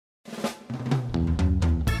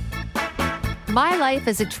My life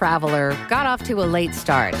as a traveler got off to a late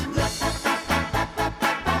start.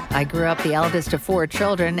 I grew up the eldest of 4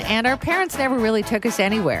 children, and our parents never really took us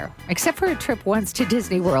anywhere, except for a trip once to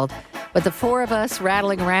Disney World. But the 4 of us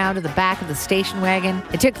rattling around in the back of the station wagon,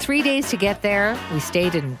 it took 3 days to get there. We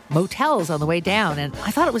stayed in motels on the way down, and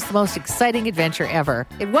I thought it was the most exciting adventure ever.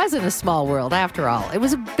 It wasn't a small world, after all. It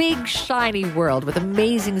was a big, shiny world with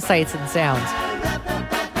amazing sights and sounds.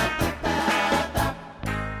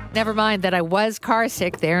 Never mind that I was car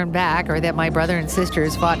sick there and back, or that my brother and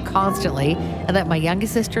sisters fought constantly, and that my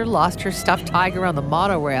youngest sister lost her stuffed tiger on the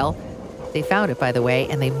monorail. They found it, by the way,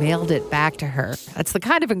 and they mailed it back to her. That's the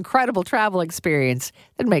kind of incredible travel experience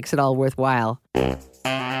that makes it all worthwhile.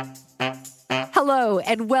 Hello,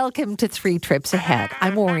 and welcome to 3 Trips Ahead.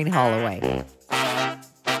 I'm Maureen Holloway.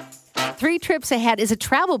 3 Trips Ahead is a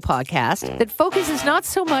travel podcast that focuses not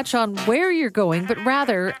so much on where you're going, but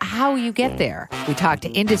rather how you get there. We talk to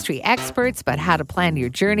industry experts about how to plan your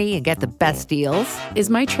journey and get the best deals.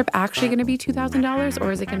 Is my trip actually going to be $2,000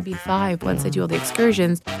 or is it going to be $5,000 once I do all the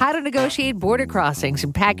excursions? How to negotiate border crossings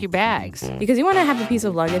and pack your bags. Because you want to have a piece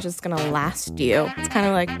of luggage that's going to last you. It's kind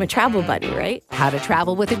of like my travel buddy, right? How to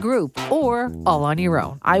travel with a group or all on your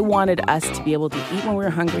own. I wanted us to be able to eat when we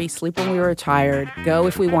were hungry, sleep when we were tired, go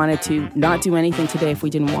if we wanted to, not do anything today if we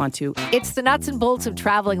didn't want to. It's the nuts and bolts of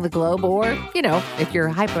traveling the globe, or, you know, if you're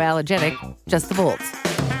hypoallergenic, just the bolts.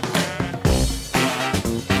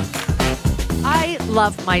 I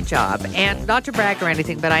love my job, and not to brag or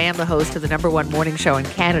anything, but I am the host of the #1 morning show in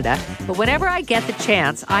Canada. But whenever I get the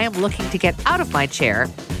chance, I am looking to get out of my chair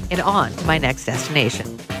and on to my next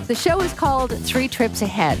destination. The show is called 3 Trips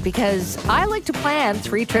Ahead because I like to plan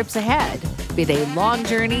 3 trips ahead. Be they long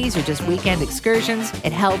journeys or just weekend excursions,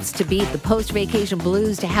 it helps to beat the post-vacation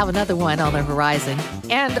blues to have another one on the horizon.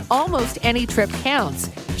 And almost any trip counts.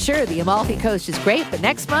 Sure, the Amalfi Coast is great, but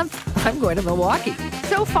next month, I'm going to Milwaukee.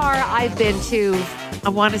 So far, I've been to, I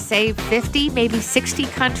want to say 50, maybe 60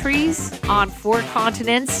 countries on 4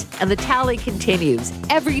 continents, and the tally continues.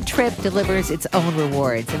 Every trip delivers its own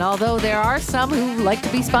rewards, and although there are some who like to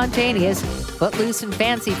be spontaneous, footloose and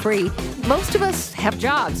fancy-free, most of us have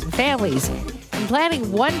jobs and families, and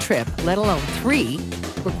planning one trip, let alone 3,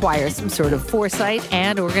 requires some sort of foresight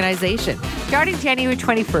and organization. Starting January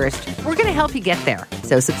 21st, we're going to help you get there.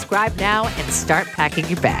 So subscribe now and start packing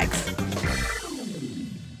your bags.